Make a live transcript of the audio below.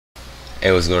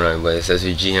Hey, what's going on, guys? It's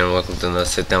SVG here, and welcome to another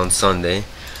Sit Down Sunday.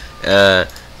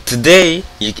 Today,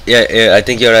 I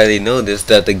think you already know this,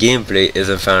 that the gameplay is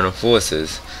in Final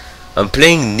Forces. I'm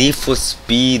playing Need for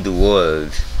Speed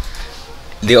World.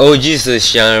 The OGs of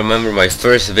this channel remember my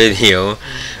first video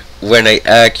when I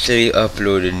actually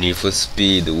uploaded Need for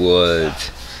Speed World.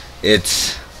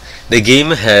 The game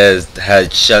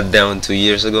had shut down 2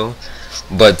 years ago,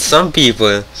 but some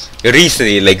people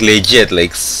recently, like legit,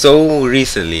 like so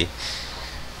recently,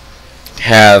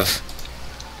 have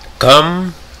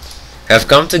come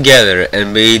together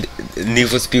and made new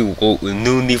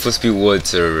Need for Speed World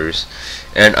servers,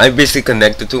 and I basically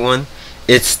connected to one.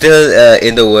 It's still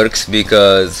in the works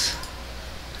because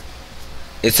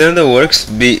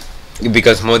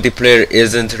multiplayer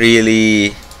isn't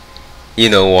really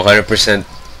 100%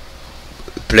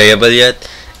 playable yet.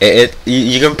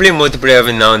 You can play multiplayer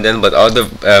every now and then, but all the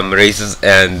races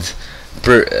and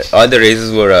other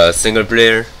races were single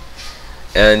player.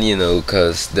 And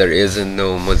cause there isn't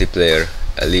no multiplayer,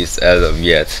 at least as of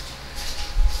yet.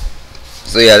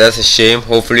 So yeah, that's a shame.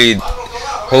 Hopefully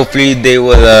they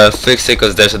will fix it,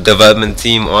 cause there's a development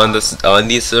team on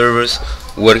these servers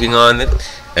working on it.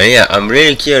 And yeah, I'm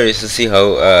really curious to see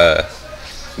how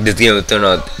this game will turn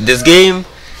out. This game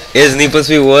is Need for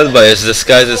Speed World, but it's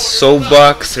disguised as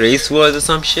Soapbox Race World or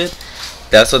some shit.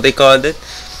 That's what they called it.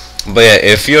 But yeah,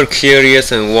 if you're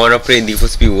curious and wanna play Need for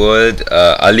Speed World,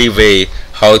 I'll leave a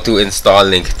how to install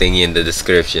link thingy in the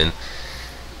description.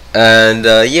 And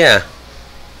yeah,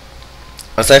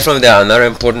 aside from that, another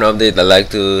important update I'd like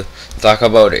to talk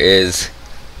about is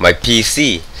my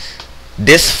PC.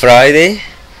 This Friday,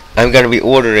 I'm gonna be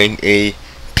ordering a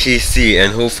PC,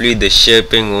 and hopefully the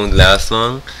shipping won't last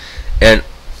long. And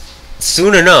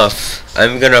soon enough,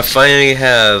 I'm gonna finally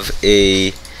have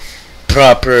a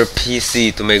proper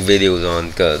PC to make videos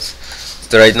on, cause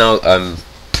so right now I'm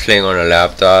playing on a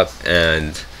laptop,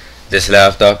 and this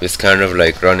laptop is kind of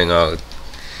like running out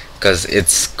cause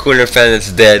its cooler fan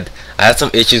is dead. I had some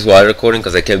issues while recording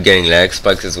cause I kept getting lag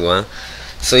spikes as well.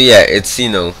 So yeah, it's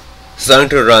starting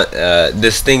to run.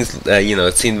 This thing's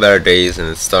it's seen better days and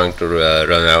it's starting to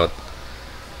run out.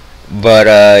 But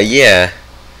yeah,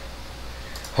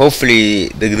 hopefully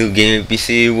the new gaming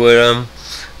PC will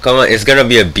come on. It's gonna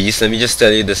be a beast. Let me just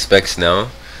tell you the specs now.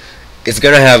 It's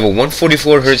gonna have a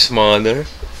 144Hz monitor.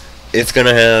 It's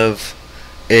gonna have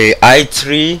a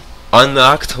i3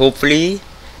 unlocked, hopefully.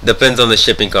 Depends on the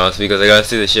shipping cost, because I gotta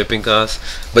see the shipping cost.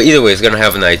 But either way, it's gonna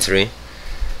have an i3.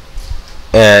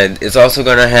 And it's also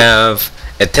gonna have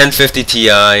a 1050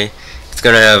 Ti. It's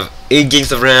gonna have 8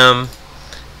 gigs of RAM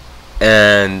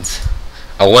and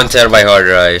a 1TB hard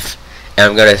drive. And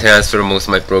I'm gonna transfer most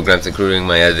of my programs, including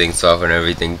my editing software and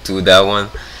everything, to that one.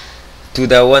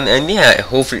 And yeah,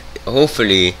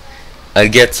 hopefully I'll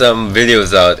get some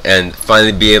videos out and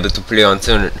finally be able to play on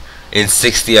Turner in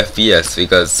 60 FPS,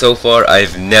 because so far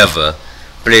I've never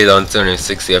played on Turner in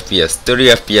 60 FPS. 30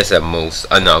 FPS at most.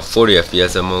 No, 40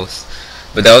 FPS at most.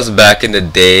 But that was back in the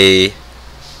day.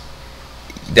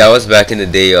 That was back in the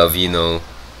day of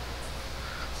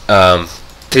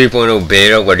 3.0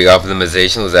 beta, where the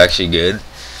optimization was actually good.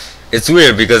 It's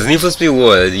weird because Need for Speed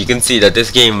World, you can see that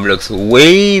this game looks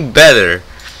way better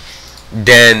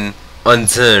than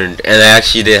Unturned, and I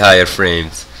actually did higher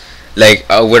frames. Like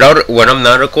when I'm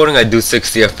not recording, I do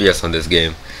 60 FPS on this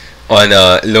game on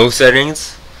low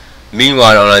settings.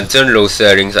 Meanwhile, on Unturned low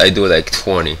settings, I do like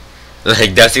 20.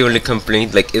 Like that's the only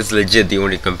complaint. Like it's legit the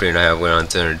only complaint I have with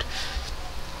Unturned.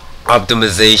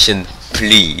 Optimization,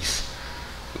 please.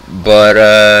 But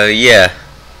yeah,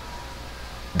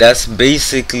 that's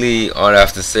basically all I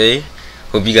have to say.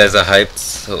 Hope you guys are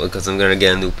hyped, because I'm gonna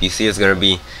get a new PC. It's gonna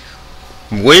be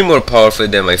way more powerful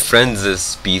than my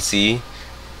friends' PC,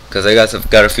 because I got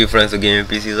a few friends with gaming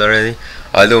PCs already,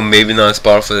 although maybe not as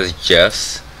powerful as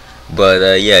Jeff's.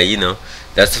 But yeah,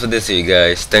 that's for this video,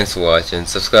 guys. Thanks for watching.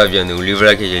 Subscribe if you're new, leave a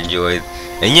like if you enjoyed,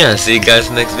 and yeah, see you guys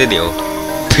in the next video.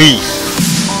 Peace.